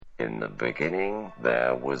In the beginning,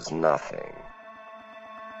 there was nothing.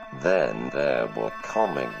 Then there were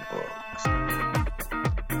comic books.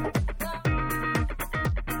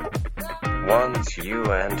 Once you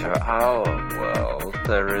enter our world,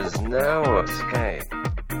 there is no escape.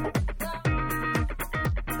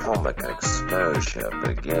 Comic exposure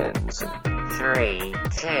begins in 3,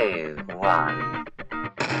 2, 1.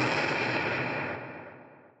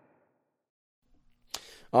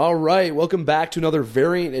 All right, welcome back to another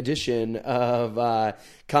variant edition of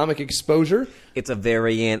Comic Exposure. It's a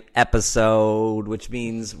variant episode, which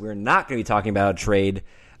means we're not going to be talking about a trade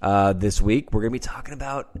this week. We're going to be talking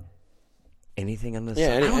about anything on this.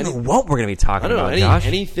 I don't know what we're going to be talking about, Josh.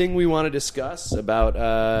 Anything we want to discuss about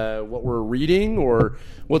what we're reading or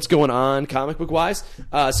what's going on comic book-wise.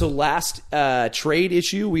 So last trade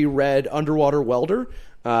issue, we read Underwater Welder.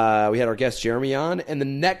 We had our guest Jeremy on, and the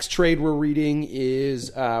next trade we're reading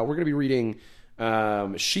is we're going to be reading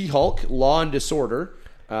She-Hulk, Law and Disorder.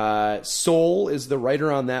 Soul is the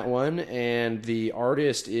writer on that one, and the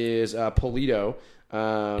artist is Polito.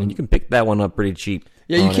 And you can pick that one up pretty cheap.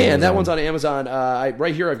 Yeah, you can. Amazon. That one's on Amazon.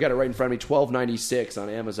 Right here, I've got it right in front of me, $12.96 on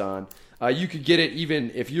Amazon. You could get it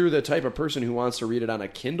even if you're the type of person who wants to read it on a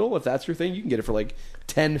Kindle. If that's your thing, you can get it for like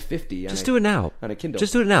 $10.50. Just do it now on a Kindle.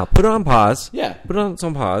 Just do it now. Put it on pause. Yeah, put it on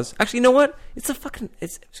pause. Actually, you know what? It's an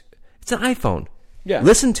iPhone. Yeah.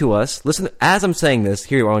 Listen to us. Listen as I'm saying this.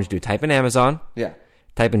 Here, what I want you to do: type in Amazon. Yeah.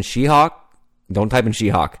 Type in She-Hulk. Don't type in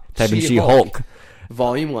She-Hulk. Type in She-Hulk.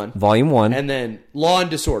 Volume 1. Volume 1. And then Law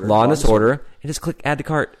and Disorder. Law and Disorder. And just click Add to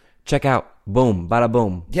Cart. Check out. Boom. Bada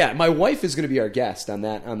boom. Yeah, my wife is going to be our guest on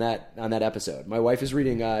that episode. My wife is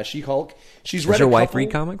reading She-Hulk. She's read. Does your wife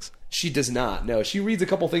read comics? She does not. No, she reads a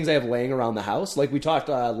couple things I have laying around the house. Like we talked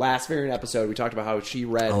last variant episode, we talked about how she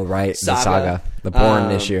read. Oh right, Saga, the porn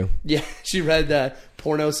issue. Yeah, she read the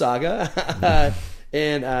Porno Saga,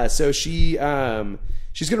 and so she's going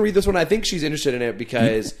to read this one. I think she's interested in it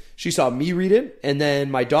because she saw me read it, and then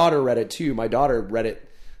my daughter read it too. My daughter read it.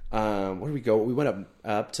 Where did we go? We went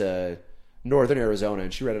up to northern Arizona,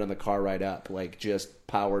 and she read it on the car ride up, like just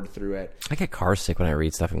powered through it. I get car sick when I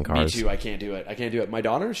read stuff in cars. Me too. I can't do it. My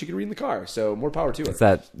daughter, she can read in the car, so more power to her. It's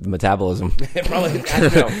that metabolism. Probably. I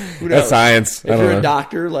don't know. Who knows? That's science. If you're a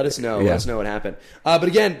doctor, let us know. Yeah. Let us know what happened. But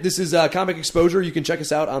again, this is Comic Exposure. You can check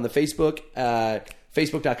us out on the Facebook,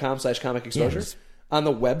 facebook.com/Comic Exposure. Yes. On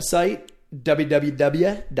the website,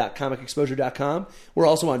 www.comicexposure.com. We're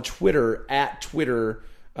also on Twitter,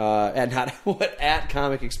 at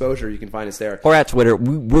Comic Exposure. You can find us there. Or at Twitter.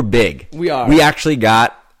 We're big. We are. We actually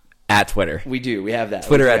got at Twitter. We do. We have that.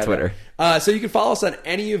 Twitter at Twitter. So you can follow us on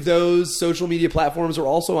any of those social media platforms. We're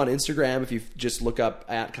also on Instagram. If you just look up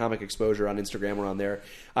at Comic Exposure on Instagram, we're on there.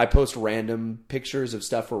 I post random pictures of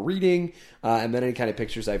stuff we're reading, and then any kind of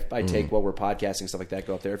pictures I take while we're podcasting, stuff like that,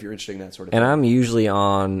 go up there if you're interested in that sort of thing. And I'm usually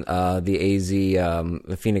on the AZ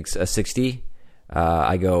the Phoenix 60.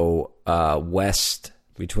 I go west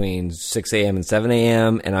between 6 a.m. and 7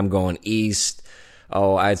 a.m., and I'm going east,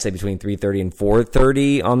 I'd say between 3:30 and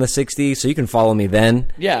 4:30 on the 60, so you can follow me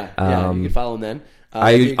then. Yeah, you can follow them then.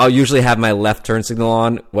 I'll usually have my left turn signal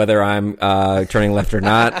on, whether I'm turning left or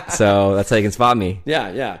not, so that's how you can spot me.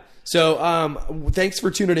 Yeah. So thanks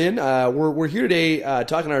for tuning in. We're here today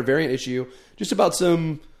talking our variant issue, just about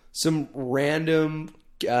some random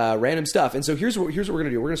stuff. And so here's what we're going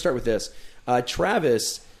to do. We're going to start with this.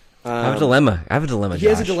 Travis... I have a dilemma. He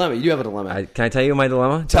has a dilemma. You do have a dilemma. Can I tell you my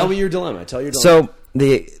dilemma? Tell me your dilemma. So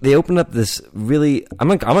they opened up this really,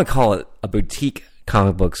 I'm gonna call it a boutique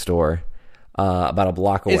comic book store about a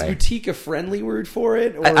block away. Is boutique a friendly word for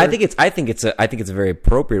it? Or? I think it's a very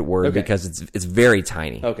appropriate word because it's very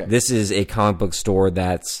tiny. Okay. This is a comic book store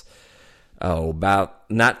that's about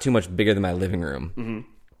not too much bigger than my living room,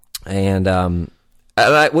 and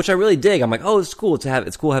which I really dig. I'm like, it's cool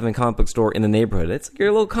it's cool having a comic book store in the neighborhood. It's like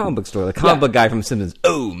your little comic book store. The comic book guy from Simpsons.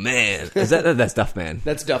 Oh man, that's Duff Man.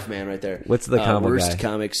 That's Duff Man right there. What's the comic book worst guy?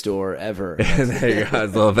 Comic store ever? There you go.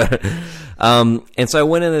 It's a little better. And so I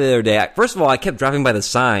went in the other day. First of all, I kept driving by the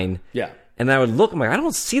sign. Yeah. And I would look. I'm like, I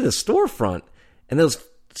don't see the storefront. And it was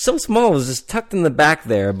so small. It was just tucked in the back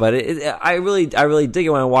there. But I really dig it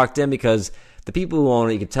when I walked in because the people who own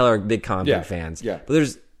it, you could tell, are big comic book fans. Yeah.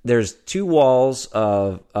 But there's 2 walls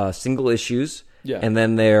of single issues, and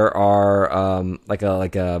then there are like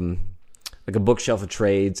a bookshelf of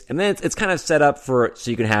trades, and then it's kind of set up so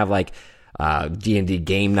you can have like D&D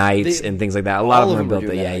game nights and things like that. A lot of them are built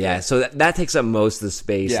there. Yeah. So that takes up most of the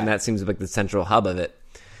space, and that seems like the central hub of it.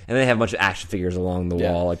 And they have a bunch of action figures along the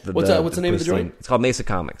wall. Like what's the name of the joint? It's called Mesa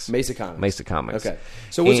Comics. Mesa Comics. Okay.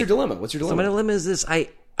 So what's your dilemma? So my dilemma is this: I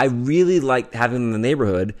really like having them in the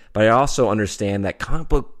neighborhood, but I also understand that comic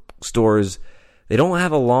book stores, they don't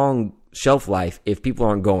have a long shelf life if people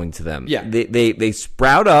aren't going to them. Yeah. They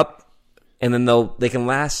sprout up, and then they can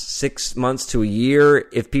last 6 months to a year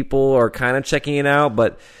if people are kind of checking it out.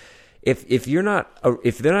 But if they're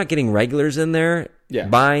not getting regulars in there,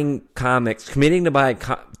 buying comics, committing to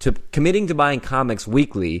buying comics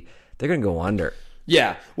weekly, they're going to go under.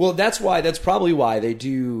 Yeah, well, that's probably why they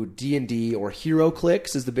do D&D or Hero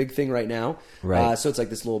Clicks is the big thing right now. Right. So it's like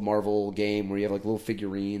this little Marvel game where you have like little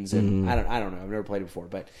figurines, and I don't know. I've never played it before,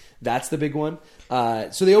 but that's the big one.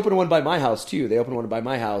 So they opened one by my house too. They opened one by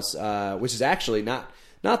my house, which is actually not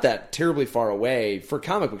that terribly far away for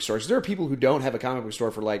comic book stores. There are people who don't have a comic book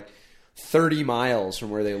store for like 30 miles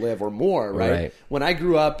from where they live or more, right? When I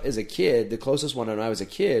grew up as a kid, the closest one when I was a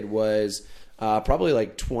kid was probably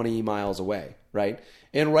like 20 miles away. Right,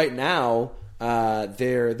 and right now,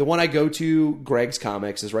 the one I go to, Greg's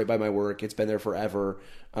Comics, is right by my work. It's been there forever.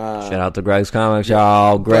 Shout out to Greg's Comics,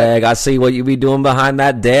 y'all. Greg, I see what you be doing behind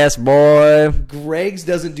that desk, boy. Greg's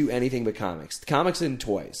doesn't do anything but comics and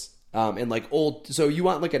toys, and like old. So you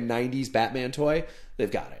want like a '90s Batman toy? They've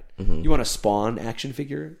got it. You want a Spawn action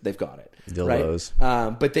figure? They've got it. Dildos.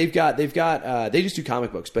 Right? But they've got. They just do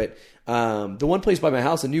comic books. But the one place by my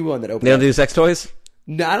house, a new one that opened. They don't do sex toys?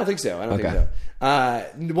 No, I don't think so.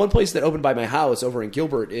 One place that opened by my house over in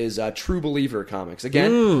Gilbert is True Believer Comics.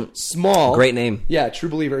 Again, small. Great name. Yeah, True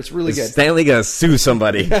Believer. It's really good. Stanley gonna sue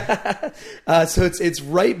somebody. So it's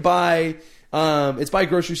right by it's by a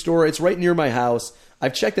grocery store. It's right near my house.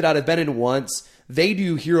 I've checked it out. I've been in once. They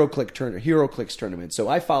do Hero Clicks tournaments. So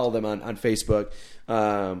I follow them on Facebook.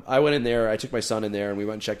 I went in there. I took my son in there, and we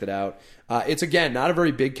went and checked it out. It's again not a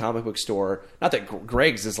very big comic book store. Not that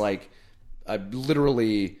Greg's is like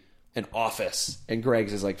literally an office, and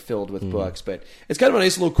Greg's is like filled with books, but it's kind of a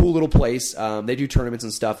nice little cool little place. They do tournaments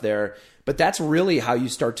and stuff there, but that's really how you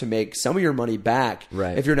start to make some of your money back.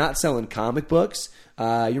 Right. If you're not selling comic books,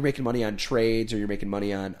 you're making money on trades, or you're making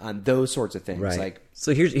money on those sorts of things. Right. Like,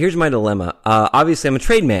 so here's my dilemma. Obviously, I'm a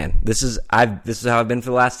trade man. This is how I've been for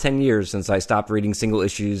the last 10 years since I stopped reading single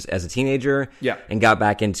issues as a teenager. Yeah. And got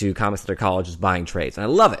back into comics after college, just buying trades, and I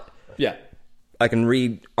love it. yeah. I can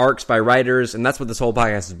read arcs by writers, and that's what this whole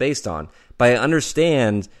podcast is based on. But I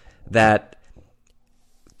understand that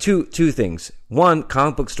two things. One,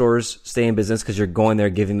 comic book stores stay in business because you're going there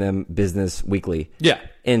giving them business weekly. Yeah.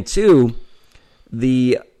 And two,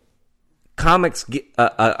 the comics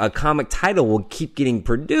a comic title will keep getting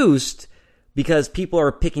produced because people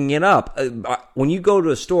are picking it up. When you go to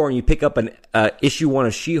a store and you pick up an issue 1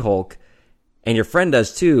 of She-Hulk, and your friend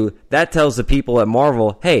does too, that tells the people at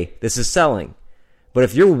Marvel, hey, this is selling. But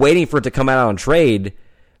if you're waiting for it to come out on trade,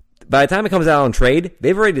 by the time it comes out on trade,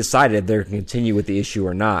 they've already decided if they're going to continue with the issue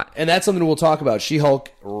or not. And that's something we'll talk about. She-Hulk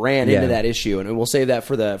ran into that issue, and we'll save that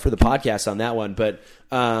for the podcast on that one. But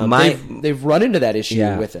they've run into that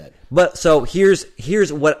issue with it. But so here's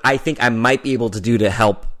what I think I might be able to do to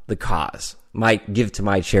help the cause. Might give to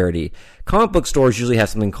my charity. Comic book stores usually have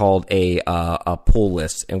something called a pull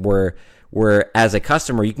list, and where as a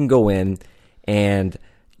customer you can go in and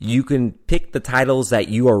you can pick the titles that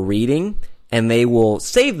you are reading, and they will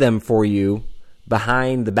save them for you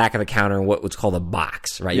behind the back of the counter in what's called a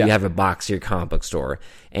box, right? Yeah. You have a box at your comic book store,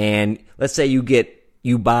 and let's say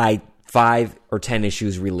you buy 5 or 10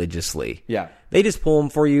 issues religiously. Yeah. They just pull them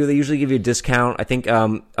for you. They usually give you a discount. I think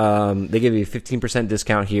they give you a 15%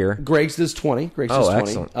 discount here. Greg's does 20. Greg's does 20,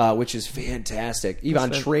 excellent. which is fantastic. Even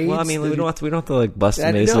on trades. Well, I mean, we don't have to like bust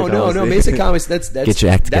Mesa Comics. No, Mesa Comics. That's get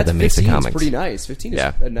your act together, Mesa Comics. Pretty nice. 15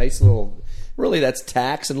 is a nice little. Really, that's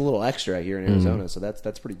tax and a little extra here in Arizona. So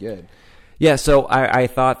that's pretty good. Yeah, so I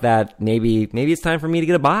thought that maybe it's time for me to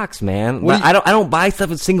get a box, man. I don't buy stuff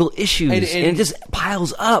in single issues, and it just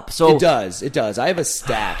piles up. So it does. I have a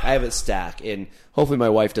stack, and hopefully my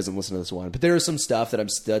wife doesn't listen to this one. But there is some stuff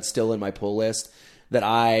that's still in my pull list that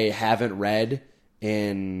I haven't read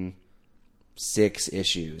in 6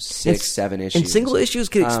 issues, 7 issues. And single issues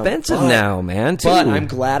get expensive now, man. Too. But I'm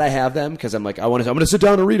glad I have them because I'm like, I'm going to sit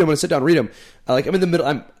down and read them. I'm in the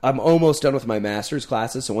middle. I'm almost done with my master's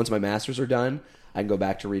classes. So once my masters are done, I can go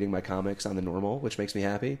back to reading my comics on the normal, which makes me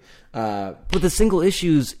happy. But the single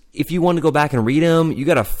issues, if you want to go back and read them, you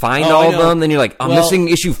got to find all of them. Then you're like, I'm missing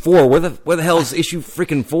issue 4. Where the hell is issue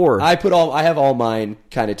freaking 4? I have all mine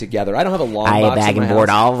kind of together. I don't have a long box. I bag and board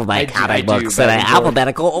all of my comic books in an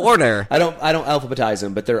alphabetical order. I don't alphabetize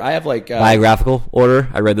them, but I have like biographical order.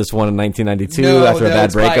 I read this one in 1992 after a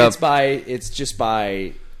bad breakup. It's just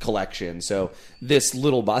by collection. So this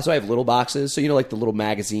little box, so I have little boxes. So like the little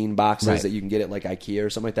magazine boxes that you can get at like IKEA or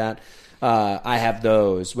something like that. I have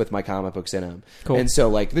those with my comic books in them. Cool. And so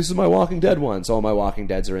like this is my Walking Dead one, so all my Walking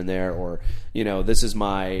Deads are in there, or this is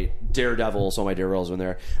my Daredevil, so all my Daredevils are in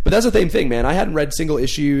there. But that's the same thing, man. I hadn't read single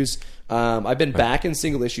issues. I've been back in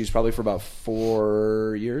single issues probably for about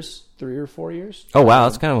 4 years. 3 or 4 years. Oh wow,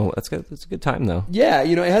 that's good. That's a good time though. Yeah,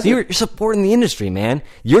 it has. So you're supporting the industry, man.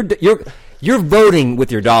 You're voting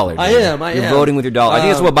with your dollar. I am. You're voting with your dollar. I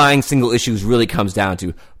think that's what buying single issues really comes down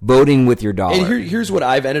to: voting with your dollar. And here's what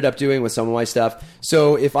I've ended up doing with some of my stuff.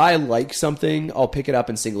 So if I like something, I'll pick it up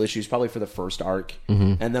in single issues, probably for the first arc,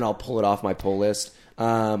 and then I'll pull it off my pull list.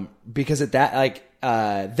 Because at that,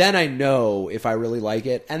 then I know if I really like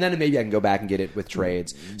it, and then maybe I can go back and get it with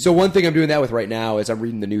trades. So one thing I'm doing that with right now is I'm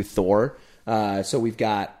reading the new Thor. So we've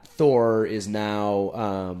got Thor is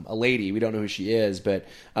now a lady. We don't know who she is, but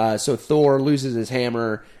so Thor loses his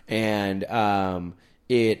hammer, and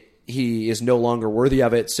he is no longer worthy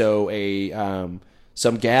of it. So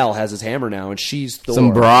some gal has his hammer now, and she's Thor.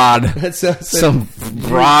 Some broad. Some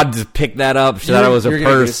broad just picked that up. She thought it was a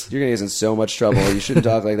purse. You're going to get in so much trouble. You shouldn't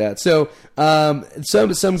talk like that. So, some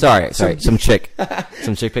chick.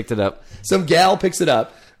 Some chick picked it up. Some gal picks it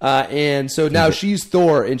up. And so now she's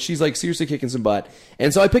Thor, and she's like seriously kicking some butt.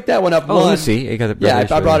 And so I picked that one up. Oh, let's see. I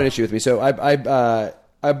brought an issue with me. So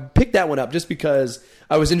I picked that one up just because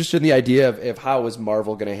I was interested in the idea of how was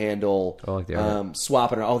Marvel going to handle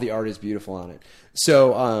swapping it. All the art is beautiful on it.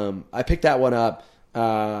 So I picked that one up,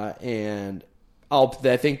 and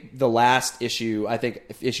I think the last issue,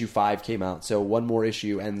 issue 5 came out. So one more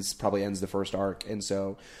issue ends the first arc, and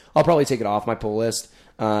so I'll probably take it off my pull list.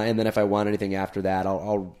 And then if I want anything after that,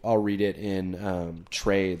 I'll read it in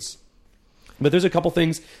trades. But there's a couple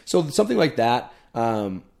things. So something like that.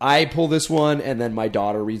 I pull this one, and then my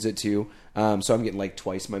daughter reads it too. So I'm getting like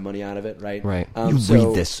twice my money out of it, right? Right. You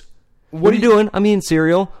read this. What are you doing? I'm eating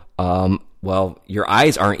cereal. Well, your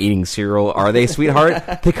eyes aren't eating cereal, are they,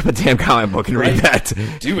 sweetheart? Pick up a damn comic book and read that.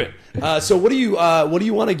 Do it. So what do you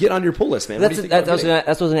want to get on your pull list, man? That's what I was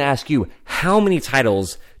going to ask you. How many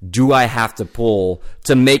titles do I have to pull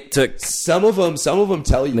to make to? Some of them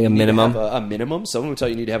tell you a minimum. A minimum. Some of them tell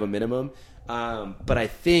you need to have a minimum. But I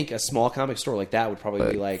think a small comic store like that would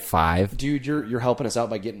probably be like 5. Dude, you're helping us out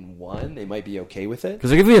by getting one. They might be okay with it because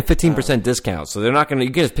they're giving you a 15% discount, so they're not going to.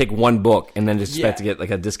 You can just pick one book and then just expect to get like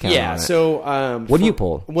a discount. Yeah. On it. So what do you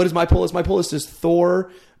pull? What is my pull list? My pull list is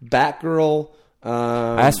Thor, Batgirl.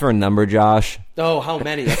 I asked for a number, Josh. Oh, how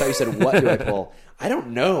many? I thought you said what do I pull? I don't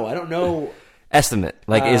know. Estimate.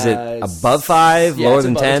 Like, is it above 5, lower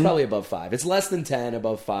than 10? It's probably above 5. It's less than 10,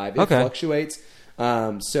 above 5. It fluctuates.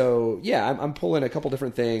 So yeah, I'm pulling a couple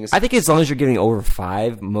different things. I think as long as you're getting over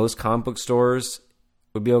 5, most comic book stores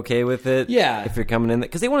would be okay with it. Yeah, if you're coming in,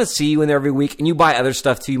 because they want to see you in there every week, and you buy other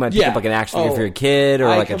stuff too. You might pick up like an action figure for your kid, or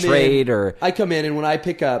like a trade, or I come in, and when I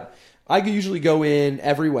pick up, I usually go in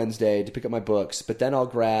every Wednesday to pick up my books, but then I'll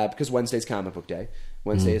grab, because Wednesday's comic book day.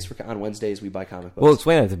 On Wednesdays we buy comic books. Well,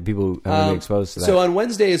 explain it to people who haven't been exposed to that. So on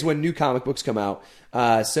Wednesday is when new comic books come out.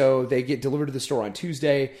 So they get delivered to the store on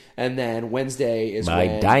Tuesday, and then Wednesday is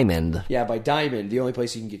by Diamond. Yeah, by Diamond, the only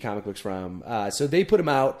place you can get comic books from. So they put them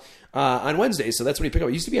out on Wednesdays. So that's when you pick up.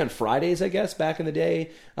 It used to be on Fridays, I guess, back in the day.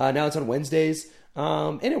 Now it's on Wednesdays,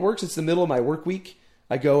 and it works. It's the middle of my work week.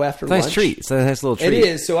 I go after lunch. Nice treat. It's a nice little treat. It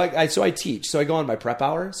is. So I teach. So I go on my prep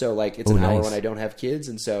hour. So like it's an hour when I don't have kids,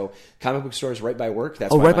 and so comic book store is right by work.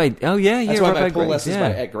 That's why that's why my pull list is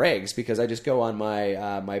at Greg's, because I just go on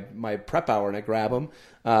my my prep hour and I grab them.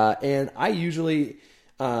 And I usually,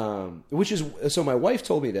 so my wife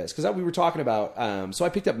told me this because we were talking about. So I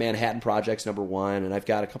picked up Manhattan Projects #1, and I've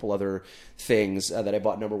got a couple other things that I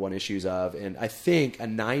bought #1 issues of, and I think a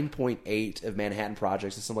 9.8 of Manhattan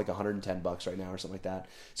Projects is something like $110 right now or something like that.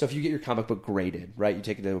 So if you get your comic book graded, right, you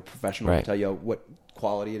take it to a professional to tell you what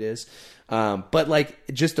quality it is. But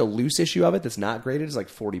like just a loose issue of it that's not graded is like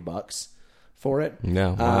 $40 for it.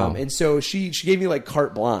 No, wow. And so she gave me like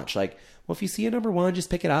carte blanche, like, well, if you see a #1, just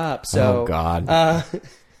pick it up. So, oh God.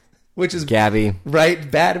 Which is Gabby, right?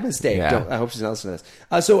 Bad mistake. Yeah. I hope she's not listening to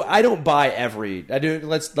this. So I don't buy every. I do.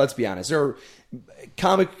 Let's be honest. There are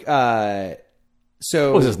comic.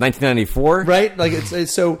 So what was this 1994? Right? Like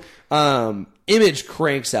it's so. Image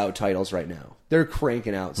cranks out titles right now. They're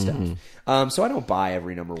cranking out stuff. Mm-hmm. So I don't buy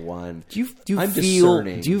every #1. Do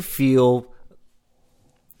you feel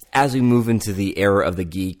as we move into the era of the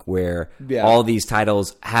geek, where all these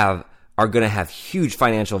titles are going to have huge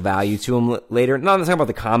financial value to them later? Not talking about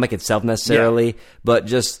the comic itself necessarily, but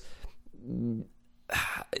just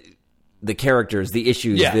the characters, the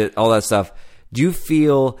issues, all that stuff. Do you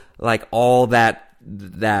feel like all that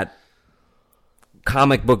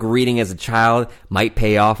comic book reading as a child might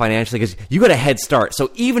pay off financially because you got a head start.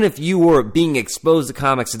 So even if you were being exposed to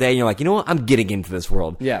comics today and you're like, you know what, I'm getting into this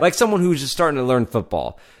world. Yeah. Like someone who's just starting to learn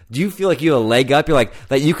football. Do you feel like you have a leg up? You're like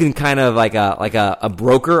that you can kind of like a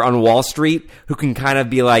broker on Wall Street who can kind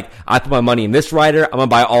of be like, I put my money in this writer. I'm gonna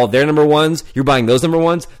buy all their number ones. You're buying those number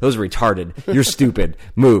ones. Those are retarded. You're stupid.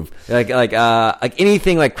 Move. Like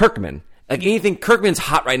anything like Kirkman. Like anything, Kirkman's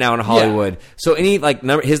hot right now in Hollywood. Yeah. So any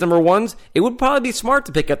his number ones, it would probably be smart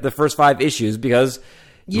to pick up the first 5 issues because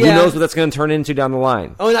who knows what that's going to turn into down the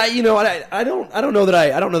line. Oh, and I don't know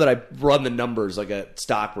that I run the numbers like a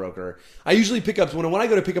stockbroker. I usually pick up when I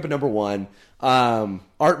go to pick up a number one.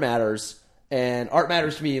 Art matters, and art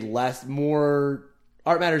matters to me more.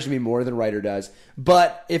 Art matters to me more than writer does.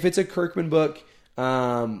 But if it's a Kirkman book,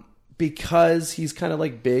 because he's kind of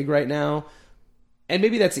like big right now. And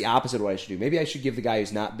maybe that's the opposite of what I should do. Maybe I should give the guy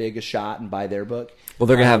who's not big a shot and buy their book. Well,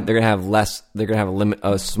 they're gonna have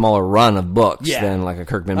a smaller run of books than like a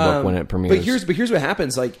Kirkman book when it premieres. But here's what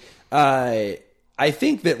happens. Like, I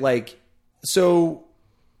think that like, so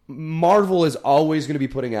Marvel is always going to be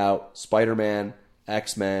putting out Spider-Man,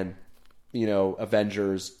 X-Men,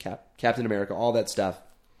 Avengers, Captain America, all that stuff,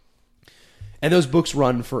 and those books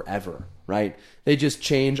run forever. Right? They just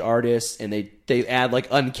change artists and they add like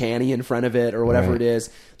Uncanny in front of it or whatever it is.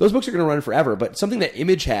 Those books are going to run forever. But something that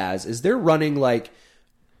Image has is they're running like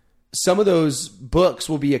some of those books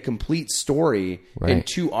will be a complete story in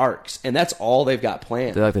 2 arcs, and that's all they've got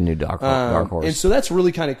planned. They're like the new Dark Horse, and so that's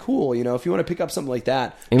really kind of cool. If you want to pick up something like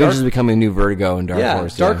that, Image is becoming a new Vertigo and Dark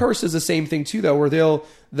Horse. Dark Horse is the same thing too, though, where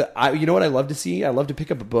you know what I love to see? I love to pick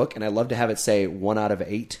up a book and I love to have it say 1 out of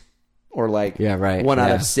 8. Or like 1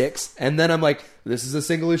 out of 6. And then I'm like, this is a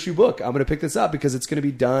single issue book. I'm going to pick this up because it's going to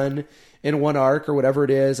be done in 1 arc or whatever it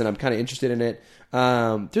is. And I'm kind of interested in it.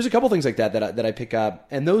 There's a couple things like that I pick up.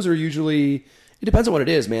 And those are usually, it depends on what it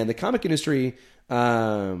is, man. The comic industry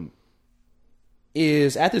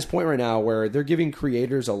is at this point right now where they're giving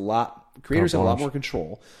creators have a lot more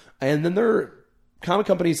control. And then there are comic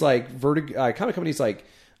companies like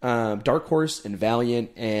Dark Horse and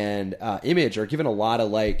Valiant and Image are given a lot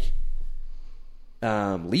of like,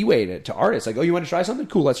 leeway to artists. Like, oh, you want to try something?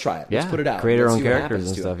 Cool, let's try it. Let's put it out. Create our own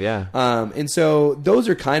characters and stuff, and so those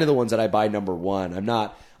are kind of the ones that I buy number one.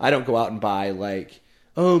 I don't go out and buy like,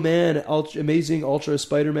 oh man, Amazing Ultra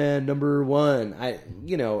Spider-Man number 1.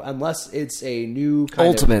 Unless it's a new kind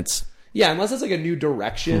Ultimates. Unless it's like a new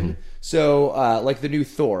direction. So, like the new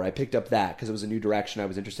Thor, I picked up that because it was a new direction. I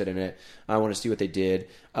was interested in it. I want to see what they did.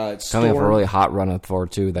 Coming up a really hot run of Thor,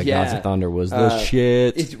 too. That Gods of Thunder was the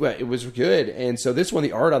shit. It was good. And so this one,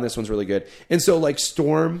 the art on this one's really good. And so, like,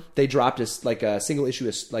 Storm, they dropped a single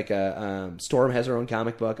issue, Storm has her own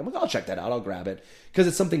comic book. I'm like, I'll check that out. I'll grab it. Because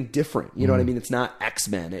it's something different. You know what I mean? It's not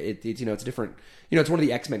X-Men. It's different. It's one of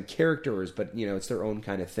the X-Men characters, but, it's their own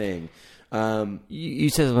kind of thing. You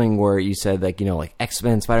said something where you said like like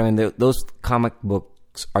X-Men, Spider-Man, those comic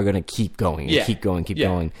books are going to keep going and keep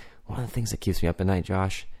going. One of the things that keeps me up at night,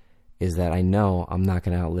 Josh, is that I know I'm not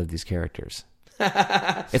going to outlive these characters.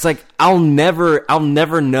 It's like I'll never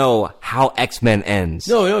know how X-Men ends.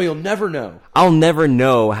 No, you'll never know. I'll never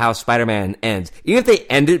know how Spider-Man ends. Even if they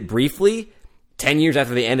end it briefly, 10 years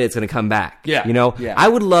after they end it, it's going to come back. Yeah. I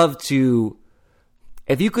would love to,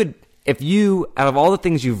 if you, out of all the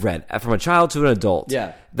things you've read, from a child to an adult,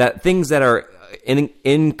 that things that are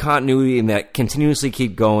in continuity and that continuously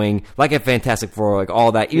keep going, like a Fantastic Four, like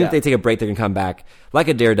all that, even if they take a break, they can come back, like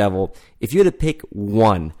a Daredevil, if you had to pick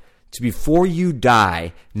one to, before you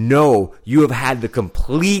die, know you have had the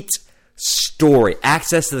complete story,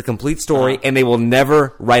 access to the complete story, and they will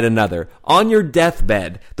never write another. On your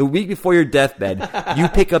deathbed, the week before your deathbed, you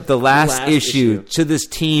pick up the last issue to this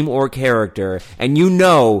team or character, and you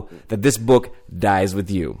know that this book dies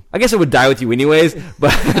with you. I guess it would die with you anyways,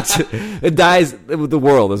 but it dies with the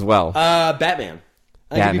world as well. Batman.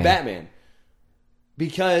 I give you Batman.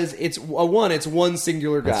 Because it's one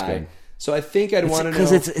singular guy. That's good. So I think I'd want to know,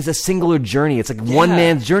 because it's a singular journey. It's like one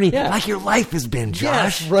man's journey, like your life has been,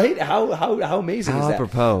 Josh. Yes, right? How amazing is that?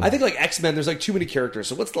 Apropos. I think like X-Men, there's like too many characters.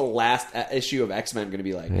 So what's the last issue of X-Men going to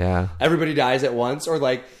be like? Yeah, everybody dies at once, or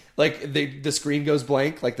like the screen goes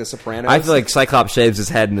blank, like The Sopranos. I feel like Cyclops shaves his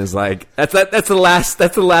head and is like, that's the last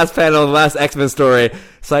panel of the last X-Men story.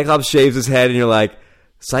 Cyclops shaves his head, and you're like,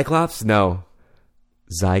 Cyclops? No,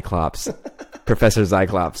 Cyclops, Professor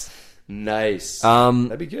Cyclops. Nice.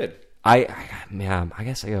 That'd be good. I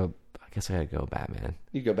guess I gotta go Batman.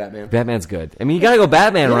 You go Batman. Batman's good. I mean, you gotta go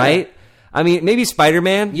Batman, right? I mean, maybe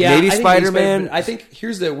Spider-Man. Yeah, maybe Spider-Man. I think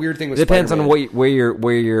here's the weird thing with depends Spider-Man. on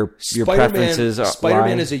where your preferences are.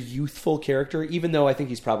 Spider-Man is a youthful character, even though I think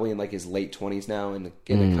he's probably in like his late 20s now in the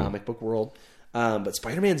comic book world. But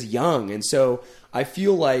Spider-Man's young, and so I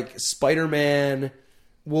feel like Spider-Man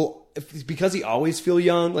will, because he always feel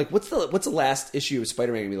young. Like, what's the last issue of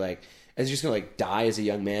Spider-Man gonna be like? Is he just gonna like die as a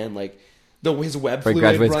young man? Like his web fluid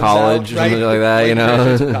graduates runs college out, or something like that. You know,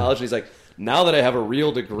 graduates from college. And he's like, now that I have a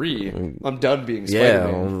real degree, I'm done being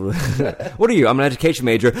Spider-Man. Yeah. What are you? I'm an education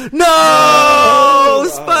major. No,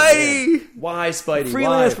 Spidey. Man. Why Spidey?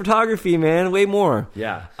 Freelance photography, man. Way more.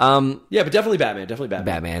 Yeah. Yeah, but definitely Batman.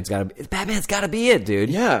 Batman's got to be it, dude.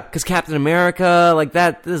 Yeah. Because Captain America, like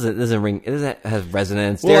that, doesn't ring. It doesn't have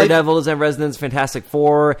resonance. Well, Daredevil doesn't have resonance. Fantastic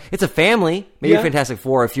Four. It's a family. Maybe Yeah. Fantastic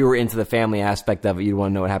Four. If you were into the family aspect of it, you'd want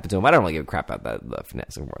to know what happened to him. I don't really give a crap about the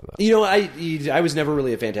Fantastic Four though. You know, I was never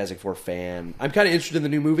really a Fantastic Four fan. I'm kind of interested in the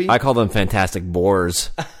new movie. I call them Fantastic Boars.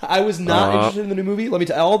 I was not interested in the new movie. Let me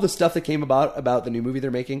tell you, all the stuff that came about the new movie they're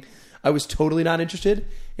making, I was totally not interested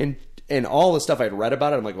in. And all the stuff I'd read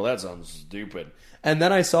about it, I'm like, well, that sounds stupid. And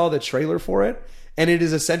then I saw the trailer for it, and it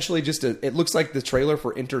is essentially just it looks like the trailer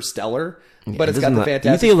for Interstellar, but it's got the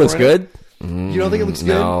Fantastic. You think it looks good? You don't think it looks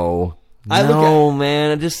good? No,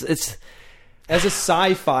 man. It's as a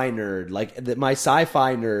sci-fi nerd, like my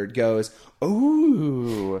sci-fi nerd goes,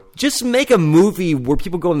 ooh. Just make a movie where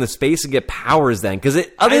people go into space and get powers then. Because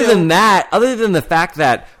other than the fact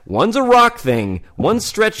that one's a rock thing, one's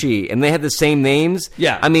stretchy, and they have the same names.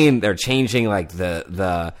 Yeah. I mean, they're changing like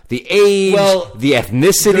the age, the they're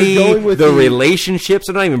ethnicity, going with the relationships.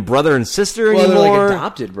 They're not even brother and sister anymore. They're like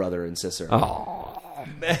adopted brother and sister. Oh.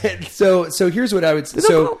 So here's what I would say.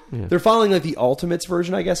 So they're following like the Ultimates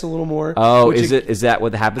version, I guess, a little more. Oh, is that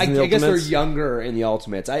what happens in the Ultimates? I guess they're younger in the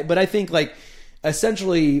Ultimates. But I think like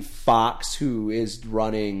essentially Fox, who is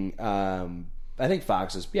running, I think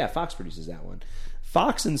Fox produces that one.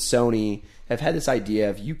 Fox and Sony have had this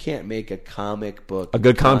idea of you can't make a comic book. A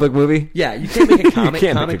good comic book movie? Yeah, you can't make a comic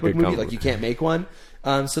book movie. Comic. Like you can't make one.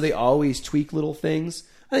 So they always tweak little things.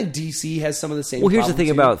 I think DC has some of the same. Well, here's the thing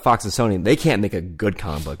too. about Fox and Sony: they can't make a good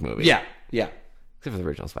comic book movie. Yeah. Except for the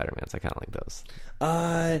original Spider-Mans, I kind of like those.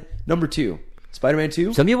 Number 2, Spider-Man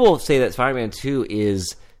 2. Some people say that Spider-Man 2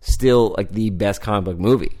 is still like the best comic book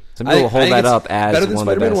movie. Some people hold that up as better than one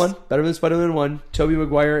Spider-Man of the best. 1. Better than Spider-Man 1. Tobey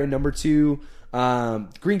Maguire in number 2.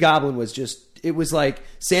 Green Goblin was just. It was like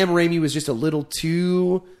Sam Raimi was just a little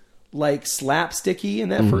too like slapsticky in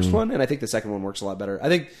that first one, and I think the second one works a lot better. I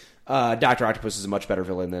think Dr. Octopus is a much better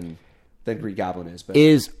villain than Green Goblin is. But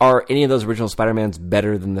Are any of those original Spider-Mans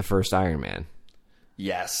better than the first Iron Man?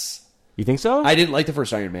 Yes. You think so? I didn't like the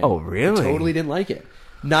first Iron Man. Oh, really? I totally didn't like it.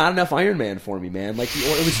 Not enough Iron Man for me, man. Like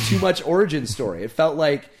it was too much origin story. It felt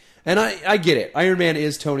like, and I get it. Iron Man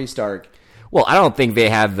is Tony Stark. Well, I don't think they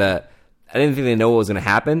have I didn't think they know what was going to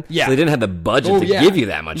happen. Yeah. So they didn't have the budget to give you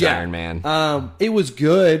that much Iron Man. It was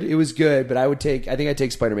good. But I think I'd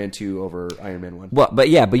take Spider-Man 2 over Iron Man 1. Well, but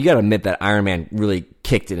you got to admit that Iron Man really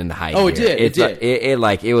kicked it into high gear. Oh, it did. It did.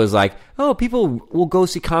 It was like, oh, people will go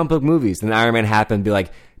see comic book movies. And Iron Man happened and be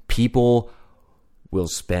like, people will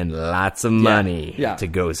spend lots of money to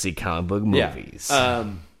go see comic book movies.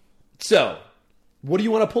 So, what do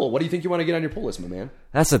you want to pull? What do you think you want to get on your pull list, my man?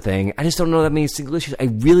 That's the thing. I just don't know that many single issues.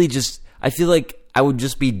 I feel like I would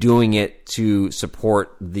just be doing it to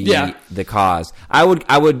support the cause. I'll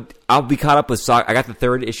be caught up with Saga. I got the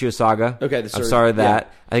 3rd issue of Saga. Okay, I'm sorry that.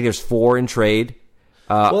 Yeah. I think there's 4 in trade.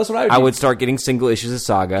 Well, that's what I would do. I would start getting single issues of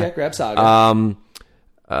Saga. Okay, grab Saga.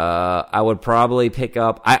 I would probably pick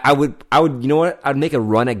up. I would. You know what? I'd make a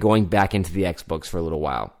run at going back into the X books for a little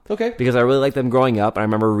while. Okay. Because I really liked them growing up, and I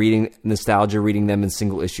remember reading them in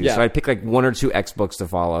single issues. Yeah. So I'd pick like 1 or 2 X books to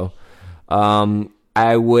follow.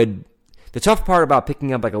 I would. The tough part about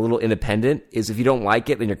picking up like a little independent is if you don't like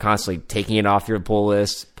it, then you're constantly taking it off your pull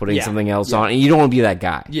list, putting something else on, and you don't want to be that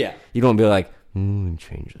guy. Yeah. You don't want to be like,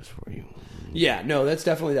 change this for you. Yeah. No, that's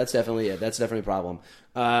definitely it. That's definitely a problem.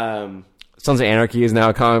 Sons of Anarchy is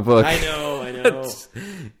now a comic book. I know.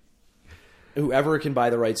 Whoever can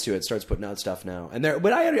buy the rights to it starts putting out stuff now,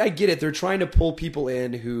 but I get it. They're trying to pull people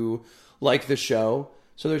in who like the show,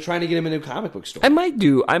 so they're trying to get them into a comic book store. I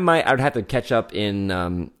would have to catch up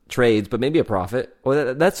in trades, but maybe a Prophet.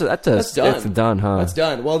 Well, that's done. That's done, huh? That's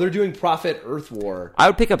done. Well, they're doing Prophet Earth War. I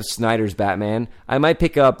would pick up Snyder's Batman. I might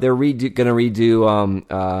pick up. They're going to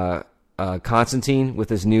redo Constantine with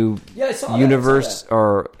this new universe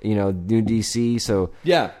or new DC. So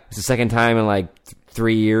it's the second time in like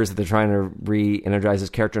 3 years that they're trying to re-energize this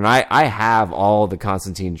character. And I have all the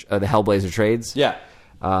Constantine, the Hellblazer trades. Yeah.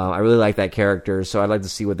 I really like that character, so I'd like to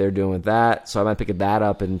see what they're doing with that. So I might pick that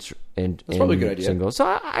up and that's probably a good idea. Single. So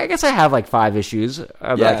I guess I have like 5 issues that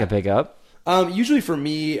I can pick up. Usually for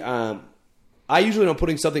me, I usually, when I'm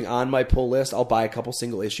putting something on my pull list, I'll buy a couple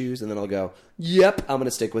single issues, and then I'll go, yep, I'm going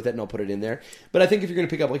to stick with it, and I'll put it in there. But I think if you're going to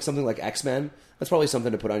pick up like something like X-Men, that's probably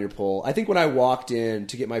something to put on your pull. I think when I walked in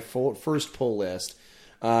to get my first pull list,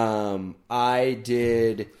 I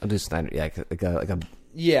did... I'll do Snyder, like a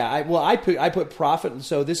Yeah, I put Prophet.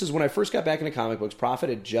 So this is when I first got back into comic books. Prophet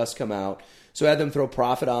had just come out, so I had them throw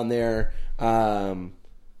Prophet on there. Hellboy,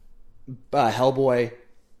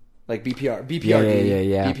 like BPRD.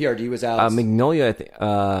 Yeah. BPRD was out. Magnolia, I think.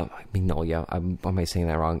 Magnolia. Am I saying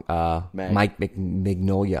that wrong? Mike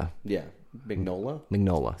Magnolia. Yeah, Magnola.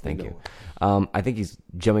 Magnola. Thank you. I think he's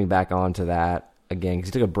jumping back onto that again because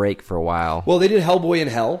he took a break for a while. Well, they did Hellboy in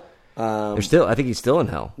Hell. I think he's still in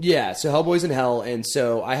Hell. Yeah, so Hellboy's in Hell, and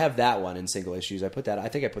so I have that one in single issues. I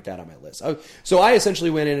think I put that on my list. So I essentially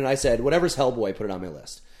went in and I said, whatever's Hellboy, put it on my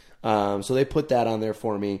list. So they put that on there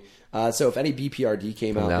for me. So if any BPRD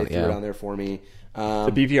came out, they threw it on there for me.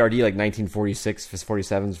 The BPRD, like 1946,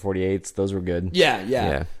 47s, 48s, those were good.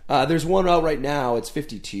 Yeah. There's one out right now. It's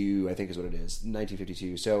 52, I think is what it is,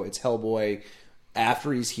 1952. So it's Hellboy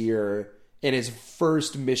after he's here in his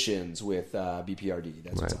first missions with BPRD.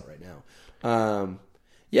 That's what's out right now.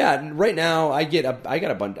 Right now I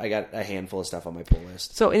got a handful of stuff on my pull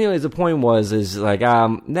list. So, anyways, the point is like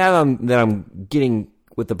now that I'm getting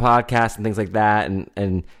with the podcast and things like that,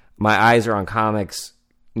 and my eyes are on comics,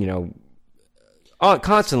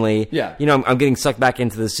 constantly. Yeah. I'm getting sucked back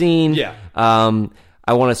into the scene. Yeah.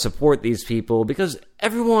 I want to support these people because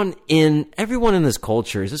everyone in this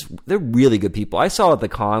culture is they're really good people. I saw at the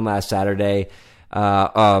con last Saturday,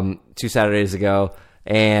 2 Saturdays ago,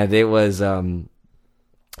 and it was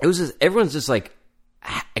just everyone's just like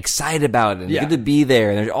excited about it and good to be there,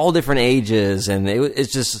 and they're all different ages, and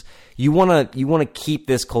it's just you want to keep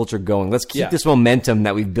this culture going. Let's keep this momentum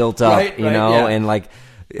that we've built up, and like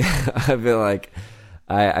I feel like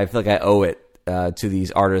I I owe it to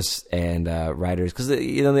these artists and writers because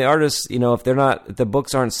the artists, if the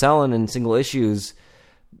books aren't selling in single issues,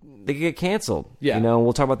 they get canceled.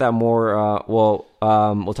 We'll talk about that more. We'll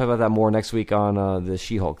talk about that more next week on the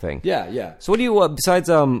She-Hulk thing. So what do you besides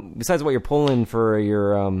what you're pulling for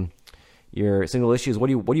your single issues? What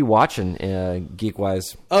are you watching geek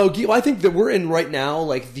wise? I think that we're in right now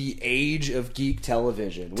like the age of geek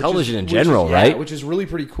television. In general, right? Which is really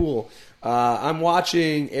pretty cool. I'm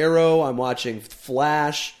watching Arrow. I'm watching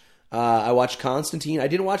Flash. I watched Constantine. I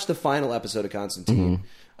didn't watch the final episode of Constantine.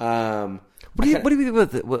 Mm-hmm. What do you think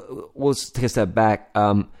about we'll take a step back.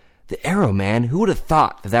 The Arrow, man. Who would have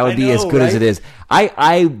thought that would be as good as it is?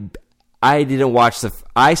 I didn't watch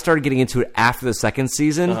I started getting into it after the second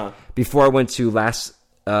season. Before I went to last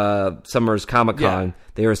summer's Comic-Con,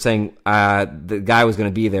 they were saying the guy was going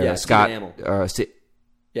to be there. Yeah, Scott.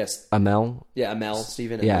 Yes. Amell? Yeah, Amell.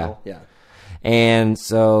 Stephen Amell. Yeah. And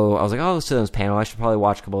so I was like, oh, let's sit on this panel. I should probably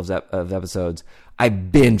watch a couple of episodes. I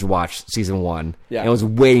binge watched season 1. Yeah. And I was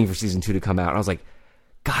waiting for season 2 to come out. And I was like,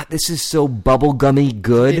 God, this is so bubblegummy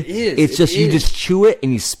good. It is. It's just, you just chew it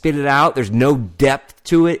and you spit it out. There's no depth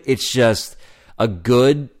to it. It's just a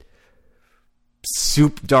good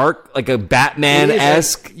soup dark, like a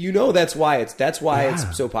Batman-esque. That's why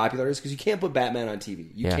it's so popular, is because you can't put Batman on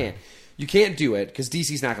TV. You can't do it because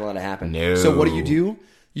DC's not going to let it happen. No. So what do?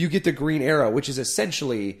 You get the Green Arrow, which is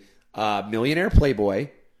essentially a millionaire playboy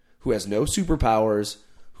who has no superpowers,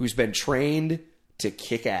 who's been trained to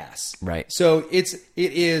kick ass. Right. So it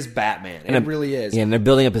is Batman, and it really is. Yeah, and they're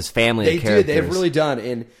building up his family. They've really done,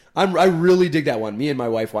 and I really dig that one. Me and my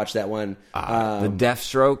wife watched that one. The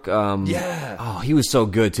Deathstroke. Oh, he was so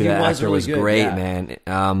good too. That actor was great, man.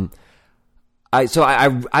 I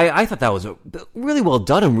thought that was really well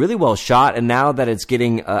done and really well shot. And now that it's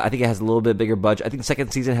getting, I think it has a little bit bigger budget. I think the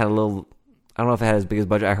second season had a little. I don't know if it had as big as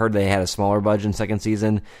budget. I heard they had a smaller budget in second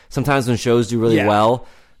season. Sometimes when shows do really well,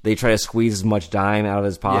 they try to squeeze as much dime out of it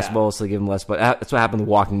as possible, so they give them less. But that's what happened with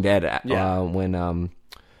Walking Dead when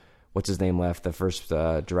what's his name left, the first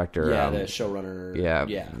director. Yeah, the showrunner. Yeah,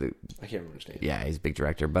 I can't remember his name. Yeah, he's a big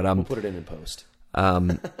director. But we'll put it in post.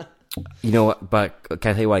 You know what? But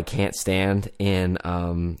can I tell you what I can't stand in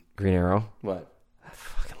Green Arrow? What? That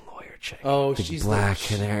fucking lawyer chick. Oh, the she's Black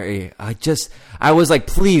Canary. I was like,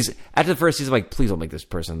 please. After the first season, I'm like, please don't make this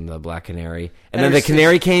person the Black Canary. And then the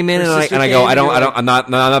Canary came in, and I go, I'm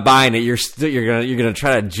not buying it. You're gonna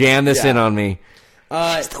try to jam this in on me.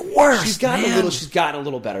 She's the worst. She's gotten a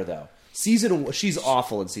little better though. She's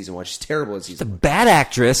awful in season 1. She's terrible in season 1. The bad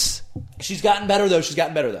actress. She's gotten better though.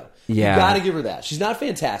 Yeah. You got to give her that. She's not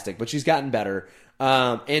fantastic, but she's gotten better.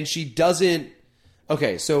 And she doesn't.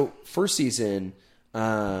 Okay, so first season,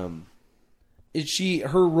 her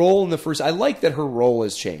role in the first. I like that her role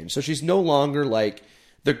has changed. So she's no longer like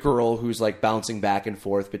the girl who's like bouncing back and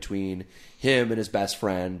forth between him and his best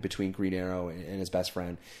friend, between Green Arrow and his best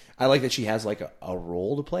friend. I like that she has like a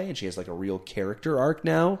role to play and she has like a real character arc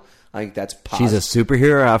now. I think that's positive. She's a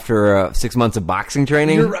superhero after 6 months of boxing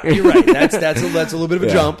training. You're right. That's a little bit of a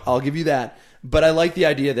jump. I'll give you that. But I like the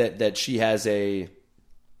idea that she has a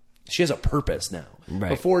purpose now. Right.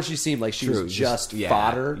 Before she seemed like she was just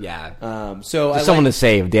fodder. Yeah. So Just someone to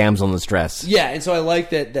save, damsel in distress. Yeah, and so I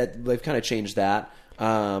like that they've kind of changed that.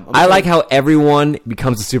 I like how everyone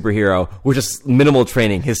becomes a superhero with just minimal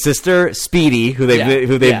training. His sister, Speedy, who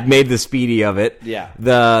they've made the Speedy of it. Yeah.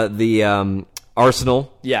 The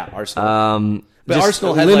Arsenal. Yeah, Arsenal. But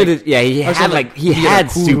Arsenal had limited. he had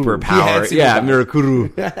superpower. Yeah,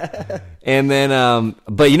 Mirakuru. And then,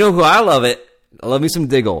 but you know who I love it? I love me some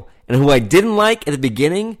Diggle. And who I didn't like at the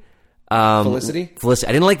beginning. Felicity. I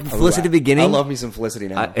didn't like Felicity at the beginning. I love me some Felicity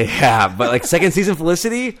now. But like second season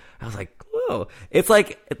Felicity, I was like, whoa. It's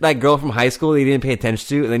like that girl from high school that you didn't pay attention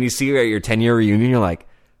to, and then you see her at your 10-year reunion, you're like,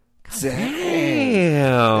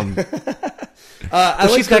 damn.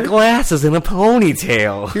 She's got glasses and a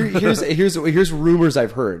ponytail. Here's rumors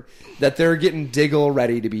I've heard that they're getting Diggle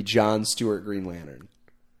ready to be Jon Stewart Green Lantern.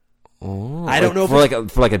 Oh, I don't know for like a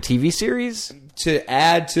TV series to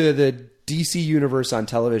add to the DC universe on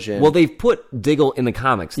television. Well, they've put Diggle in the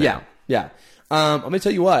comics now. Yeah. I'm going to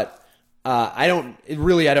tell you what. I don't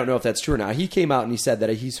know if that's true or not. He came out and he said that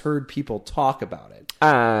he's heard people talk about it.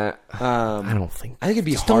 I don't think. I think it'd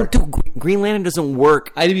be hard. Green Lantern doesn't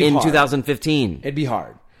work in 2015. It'd be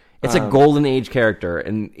hard. It's a golden age character,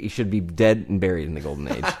 and he should be dead and buried in the golden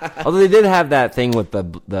age. Although they did have that thing with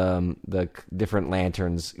the different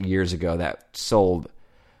lanterns years ago that sold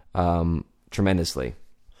tremendously.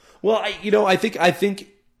 Well, I think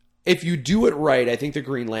if you do it right, I think the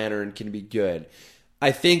Green Lantern can be good.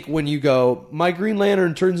 I think when you go, my Green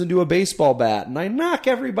Lantern turns into a baseball bat and I knock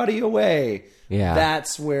everybody away. Yeah,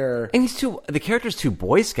 that's where. And the character's too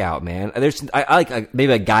Boy Scout, man. I like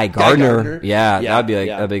maybe a Guy Gardner. Yeah, that'd be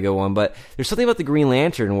a good one. But there's something about the Green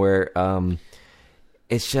Lantern where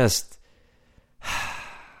it's just.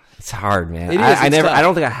 It's hard, man. I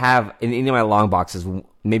don't think I have in any of my long boxes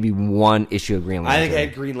maybe one issue of Green Lantern. I think I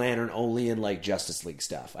had Green Lantern only in like Justice League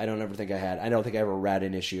stuff. I don't think I ever read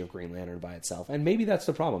an issue of Green Lantern by itself. And maybe that's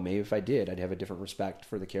the problem. Maybe if I did, I'd have a different respect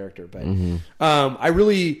for the character. But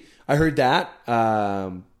I heard that.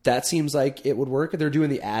 That seems like it would work. They're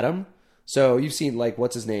doing the Atom. So you've seen like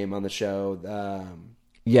what's his name on the show?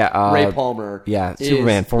 Ray Palmer. Yeah,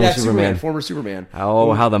 former Superman.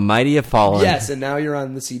 Oh, how the mighty have fallen. Yes, and now you're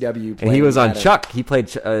on the CW. And he was on Chuck. He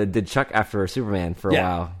did Chuck after Superman for a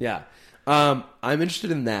while. Yeah. I'm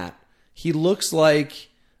interested in that. He looks like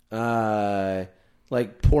poor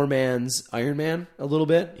man's Iron Man a little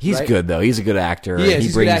bit. He's good though. He's a good actor.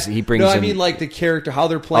 He brings. No, I mean like the character, how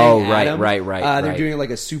they're playing. Oh, Adam. Right. They're doing it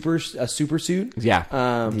like a super suit.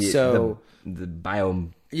 Yeah.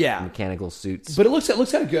 The mechanical suits. But it looks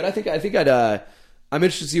kind of good. I'm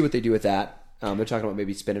interested to see what they do with that. They're talking about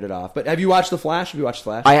maybe spinning it off. But have you watched The Flash?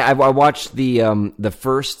 I watched the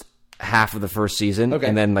first half of the first season, okay,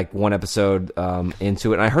 and then like one episode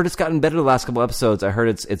into it. And I heard it's gotten better the last couple episodes. I heard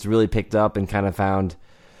it's really picked up and kind of found.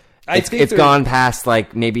 It's gone past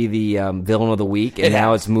like maybe the villain of the week, and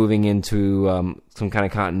now it's moving into some kind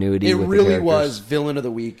of continuity. It with really was villain of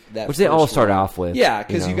the week, which they all start off with. Yeah,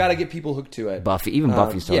 because you got to get people hooked to it. Buffy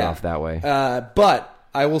started off that way. But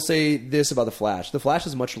I will say this about the Flash: the Flash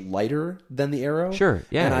is much lighter than the Arrow. Sure,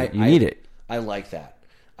 yeah, and you need it. I like that.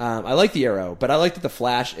 I like the Arrow, but I like that the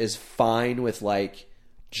Flash is fine with like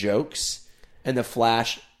jokes, and the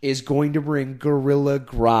Flash is going to bring Gorilla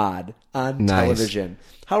Grodd on television.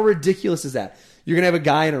 How ridiculous is that? You're going to have a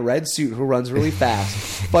guy in a red suit who runs really fast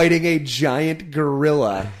fighting a giant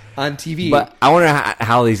gorilla on TV. But I wonder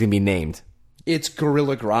how he's going to be named. It's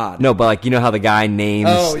Gorilla Grodd. No, but like, you know how the guy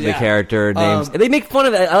names the character names. And they make fun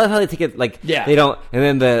of it. I love how they take it like they don't.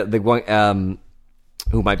 And then the one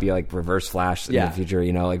who might be like Reverse Flash in the future,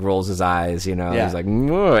 like rolls his eyes, he's like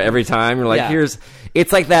every time you're like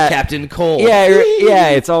it's like that Captain Cold.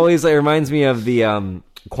 It's always like, it reminds me of the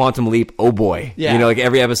Quantum Leap. Oh boy, like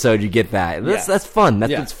every episode you get that. That's fun.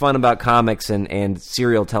 That's what's fun about comics and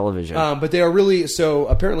serial television. But they are really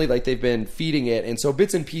apparently like they've been feeding it, and so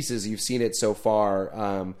bits and pieces you've seen it so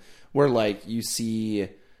far, where like you see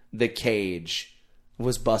the cage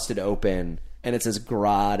was busted open and it says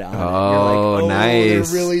Grodd on it. Oh, you're like,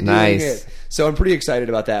 nice. They're really doing it. So I'm pretty excited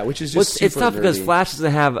about that, which is just it's tough because Flash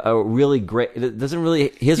doesn't have a really great. He doesn't really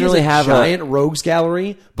have a giant rogues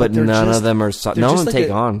gallery, but none of them are. None of them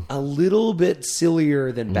take on a little bit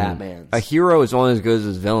sillier than Batman's. A hero is only as good as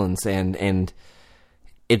his villains, and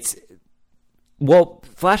it's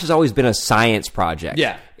Flash has always been a science project.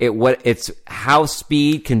 Yeah, it's how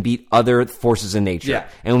speed can beat other forces in nature. Yeah,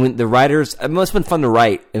 and when the writers, it must have been fun to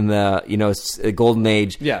write in the golden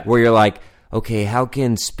age. Yeah, where you're like, okay, how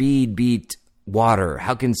can speed beat water?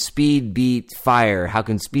 How can speed beat fire? How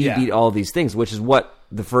can speed beat all these things? Which is what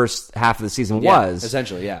the first half of the season was.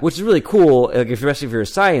 Essentially, yeah. Which is really cool, like, especially if you're a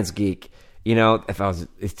science geek. If I was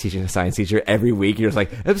teaching a science teacher every week, you're just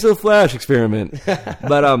like, episode Flash experiment.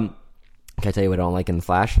 But, can I tell you what I don't like in the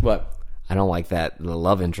Flash? What? I don't like the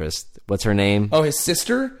love interest. What's her name? Oh, his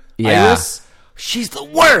sister? Yeah. Iris? She's the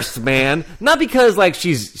worst, man. Not because like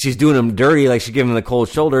she's doing him dirty, like she's giving him the cold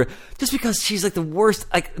shoulder. Just because she's like the worst,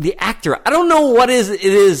 like the actor. I don't know what it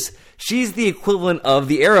is. She's the equivalent of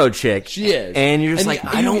the Arrow chick. She is, and you're just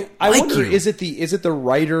I wonder, is it the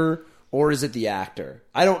writer or is it the actor?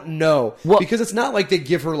 I don't know, because it's not like they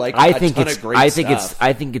give her like a ton of great stuff.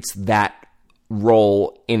 I think it's that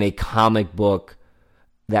role in a comic book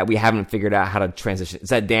that we haven't figured out how to transition. It's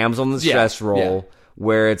that damsel in distress role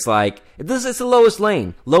where it's like it's a Lois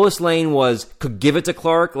Lane. Lois Lane could give it to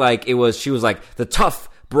Clark like she was like the tough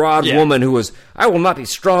broad woman who was, I will not be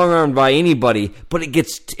strong armed by anybody, but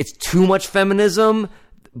it's too much feminism.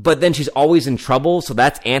 But then she's always in trouble, so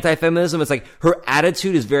that's anti-feminism. It's like her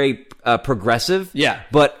attitude is very progressive,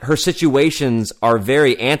 but her situations are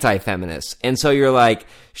very anti-feminist, and so you're like.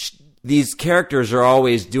 These characters are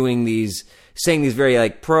always saying these very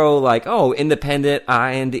like pro, like, oh, independent,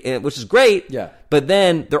 which is great. Yeah. But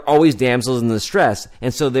then they're always damsels in distress,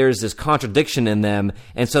 and so there's this contradiction in them,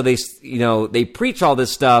 and so they preach all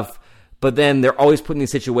this stuff, but then they're always put in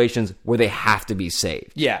these situations where they have to be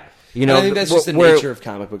saved. Yeah. I think that's just the nature of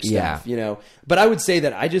comic book stuff. Yeah. But I would say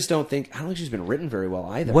that I don't think she's been written very well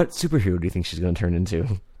either. What superhero do you think she's going to turn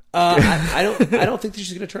into? I don't think that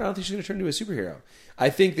she's going to turn. I don't think she's going to turn into a superhero. I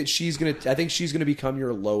think that she's going to become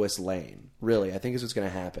your Lois Lane. Really, I think is what's going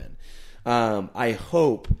to happen. I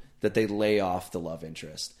hope that they lay off the love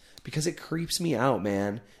interest because it creeps me out,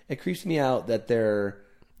 man. It creeps me out that they're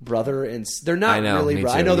brother and they're not really.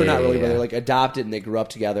 I know they're not really. But they're like adopted and they grew up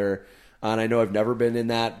together. And I know I've never been in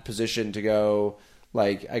that position to go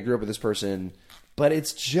like I grew up with this person, but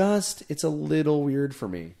it's a little weird for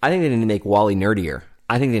me. I think they need to make Wally nerdier.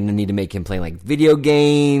 I think they need to make him playing like video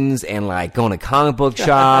games and like going to comic book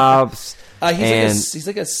shops. He's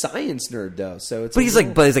like a science nerd though, so it's. But he's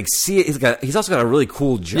also got a really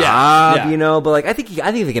cool job, But like I think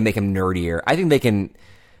they can make him nerdier. I think they can,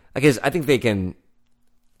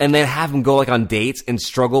 and then have him go like on dates and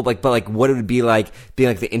struggle, but what it would be like being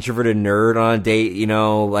like the introverted nerd on a date,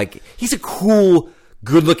 Like he's a cool.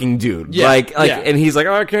 Good-looking dude, and he's like,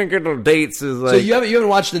 oh, I can't get no dates. So you haven't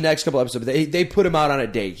watched the next couple episodes, but they put him out on a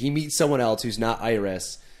date. He meets someone else who's not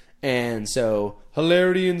Iris, and so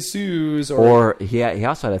hilarity ensues. Or he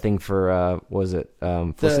also had a thing for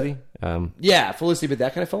Felicity? Felicity, but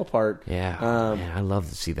that kind of fell apart. Yeah, man, I love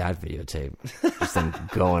to see that videotape. Just them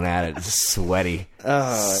going at it, just sweaty.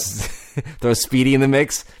 Throw Speedy in the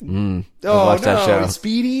mix. Watch that show.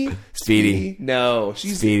 Speedy. No,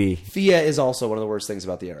 she's Speedy. Thea is also one of the worst things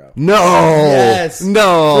about the Arrow. No, yes,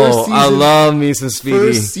 no. I love me some Speedy.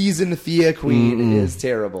 First season Thea Queen is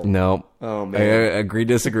terrible. No, oh man, I agree,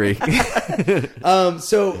 disagree. So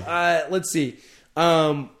let's see.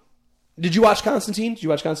 Did you watch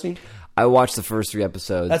Constantine? I watched the first 3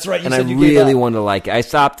 episodes. That's right. I really wanted to like it. I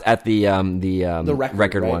stopped at the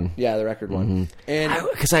record right? one. Yeah, the record one. And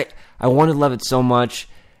because I wanted to love it so much,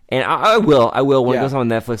 and I will when it goes on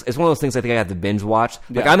Netflix. It's one of those things I think I have to binge watch.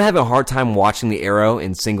 Like I'm having a hard time watching the Arrow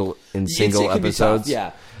in single episodes.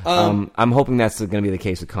 Yeah. I'm hoping that's going to be the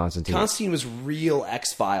case with Constantine. Constantine was real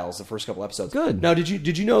X-Files the first couple episodes. Good. Now, did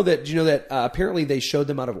you know that apparently they showed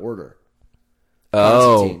them out of order?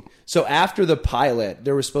 Oh. So after the pilot,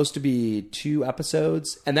 there was supposed to be 2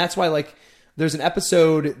 episodes, and that's why like there's an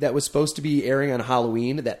episode that was supposed to be airing on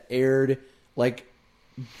Halloween that aired like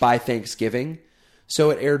by Thanksgiving. So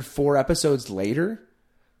it aired 4 episodes later.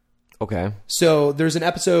 Okay. So there's an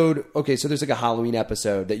episode. Okay, so there's like a Halloween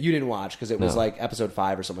episode that you didn't watch because it was like episode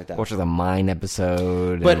 5 or something like that. Which was a Mine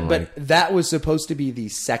episode. But that was supposed to be the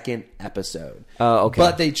second episode. Oh, okay.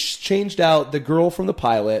 But they changed out the girl from the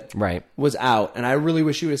pilot. Right. Was out, and I really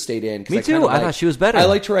wish she would have stayed in. Me too. I thought she was better. I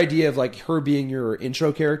liked her idea of like her being your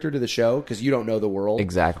intro character to the show because you don't know the world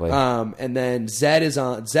exactly. And then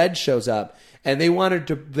Zed shows up, and they wanted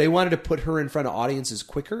to put her in front of audiences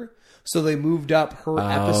quicker. So they moved up her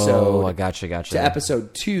episode. I gotcha. To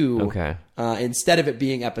episode 2. Okay. Instead of it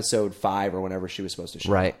being episode 5 or whenever she was supposed to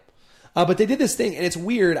show Right. up. But they did this thing, and it's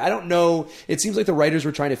weird. I don't know. It seems like the writers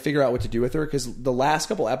were trying to figure out what to do with her because the last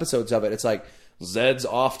couple episodes of it, it's like Zed's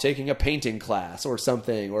off taking a painting class or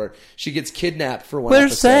something, or she gets kidnapped for one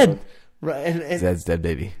Where's episode. Zed? Right, and Zed's dead,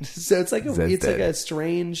 baby. so it's like a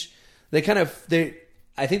strange.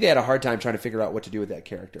 I think they had a hard time trying to figure out what to do with that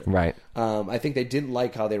character. Right. I think they didn't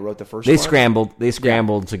like how they wrote the first. They one. scrambled. They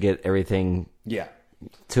scrambled to get everything. Yeah.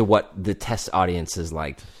 To what the test audiences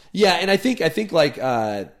liked. Yeah, and I think like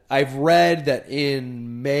I've read that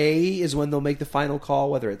in May is when they'll make the final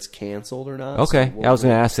call whether it's canceled or not. Okay, So I was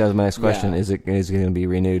going to ask that as my next question. Yeah. Is it going to be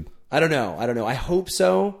renewed? I don't know. I hope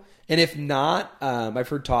so. And if not, I've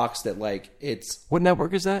heard talks that like it's What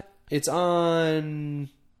network is that? It's on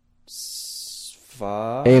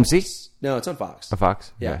Fox. AMC? No, it's on Fox. A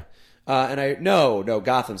Fox? Yeah. Okay. And no,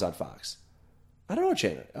 Gotham's on Fox. I don't know what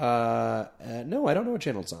channel. No, I don't know what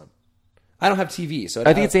channel it's on. I don't have TV, so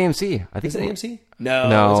I think it's AMC. I think Is it AMC? No.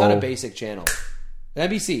 No, it's on a basic channel.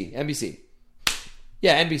 NBC.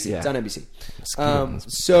 Yeah, NBC. Yeah. It's on NBC.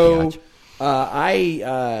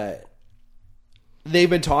 They've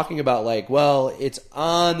been talking about like, well, it's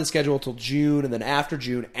on the schedule till June, and then after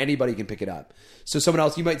June, anybody can pick it up. So someone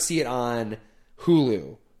else, you might see it on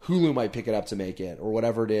Hulu. Hulu might pick it up to make it, or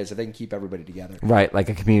whatever it is, if they can keep everybody together. Right, like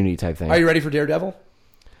a community type thing. Are you ready for Daredevil?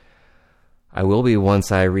 I will be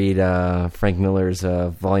once I read Frank Miller's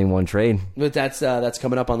Volume 1 trade. But that's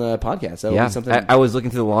coming up on the podcast. That'll Yeah, be something. I was looking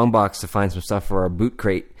through the long box to find some stuff for our boot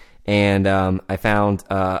crate, and I found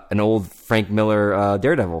an old Frank Miller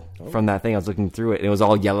Daredevil from that thing. I was looking through it, and it was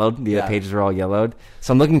all yellowed. The pages were all yellowed.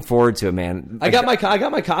 So I'm looking forward to it, man. I got my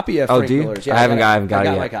copy of Frank Miller's. Yeah, I haven't got it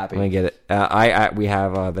yet. My copy. I'm gonna get it. We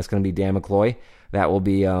have that's gonna be Dan McCloy. That will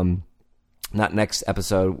be not next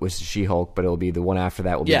episode with She-Hulk, but it will be the one after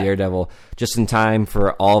that will be Daredevil. Just in time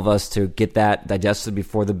for all of us to get that digested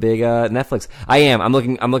before the big Netflix. I'm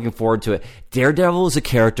looking forward to it. Daredevil is a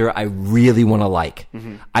character I really want to like.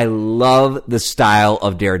 Mm-hmm. I love the style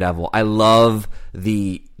of Daredevil. I love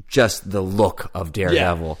the look of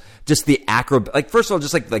Daredevil. Yeah. Just the first of all,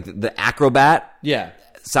 just like the acrobat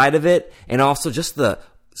side of it, and also just the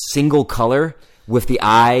single color with the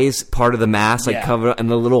eyes part of the mask covered and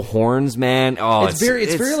the little horns, man. Oh, it's very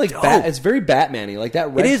it's very Batman-y. Like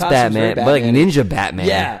that red it is Batman, but like Ninja Batman.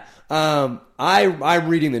 Yeah. I'm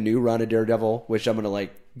reading the new run of Daredevil, which I'm gonna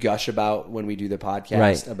like gush about when we do the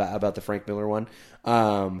podcast about the Frank Miller one.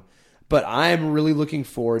 But I'm really looking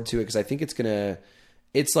forward to it because I think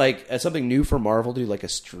it's like something new for Marvel to do, like a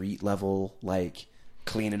street level, like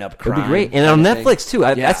cleaning up crime. It'd be great. And on Netflix too.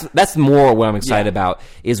 That's more what I'm excited about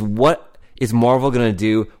is what is Marvel going to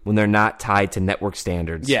do when they're not tied to network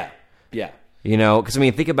standards? Yeah. You know, because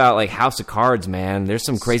think about like House of Cards, man. There's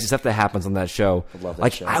some crazy stuff that happens on that show. I love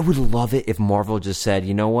that show. I would love it if Marvel just said,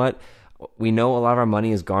 you know what? We know a lot of our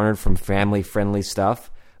money is garnered from family-friendly stuff,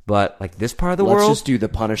 but like this part of the world, let's just do The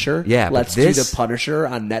Punisher. Yeah, let's do The Punisher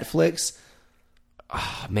on Netflix.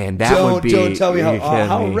 Oh, man, would be. Don't tell me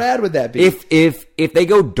how rad would that be? If they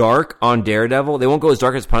go dark on Daredevil, they won't go as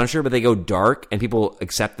dark as Punisher, but they go dark and people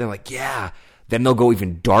accept them. Like, then they'll go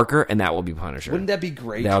even darker, and that will be Punisher. Wouldn't that be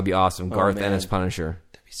great? That would be awesome. Garth Ennis Punisher.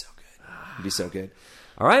 That'd be so good. It'd be so good.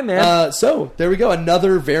 All right, man. So there we go.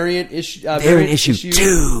 Another variant issue. Variant issue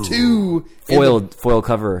 2. Foil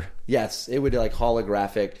cover. Yes, it would like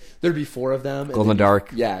holographic. There'd be 4 of them. Glow in the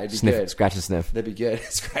dark. Yeah, it'd be sniff, good. Scratch and sniff. That'd be good.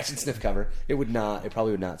 Scratch and sniff cover. It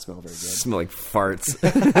probably would not smell very good. Smell like farts.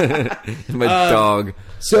 My dog.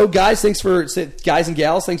 So guys and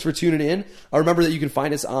gals, thanks for tuning in. Remember that you can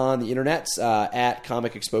find us on the internet at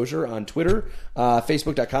Comic Exposure on Twitter,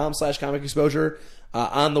 Facebook.com/Comic Exposure.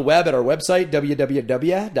 On the web at our website,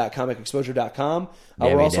 www.comicexposure.com.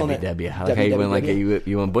 We're also on the I like how you went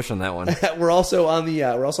you went Bush on that one. We're also on the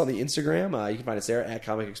Instagram. You can find us there at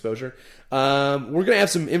Comic Exposure. We're gonna have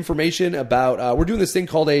some information about. We're doing this thing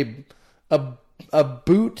called a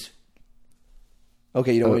boot.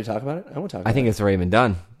 Okay, you don't want me to talk about it? I want to talk. I think it's already been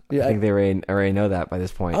done. Yeah, I think they already know that by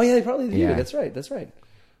this point. Oh yeah, they probably do. Yeah. That's right.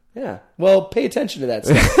 Yeah. Well, pay attention to that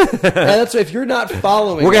stuff. That's if you're not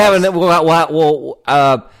following. We're gonna have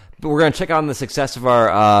we're gonna check on the success of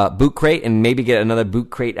our boot crate and maybe get another boot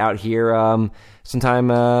crate out here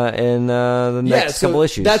sometime in the next couple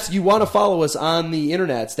issues. That's you want to follow us on the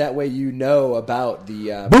internets. That way you know about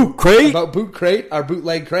the boot crate, about boot crate, our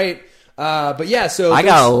bootleg crate. But yeah, so I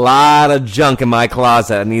got a lot of junk in my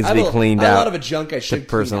closet that needs to be cleaned out. A lot of junk I should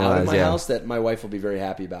clean out of my house that my wife will be very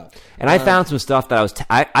happy about. And I found some stuff that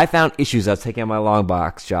I found issues I was taking out of my long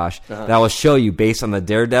box, Josh, that I will show you based on the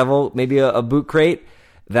Daredevil, maybe a boot crate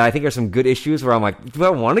that I think are some good issues where I'm like, do I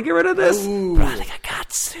want to get rid of this? Ooh. But I think I got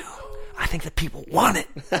to. I think that people want it.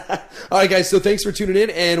 All right, guys. So thanks for tuning in,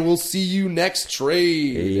 and we'll see you next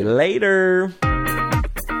trade. See you later.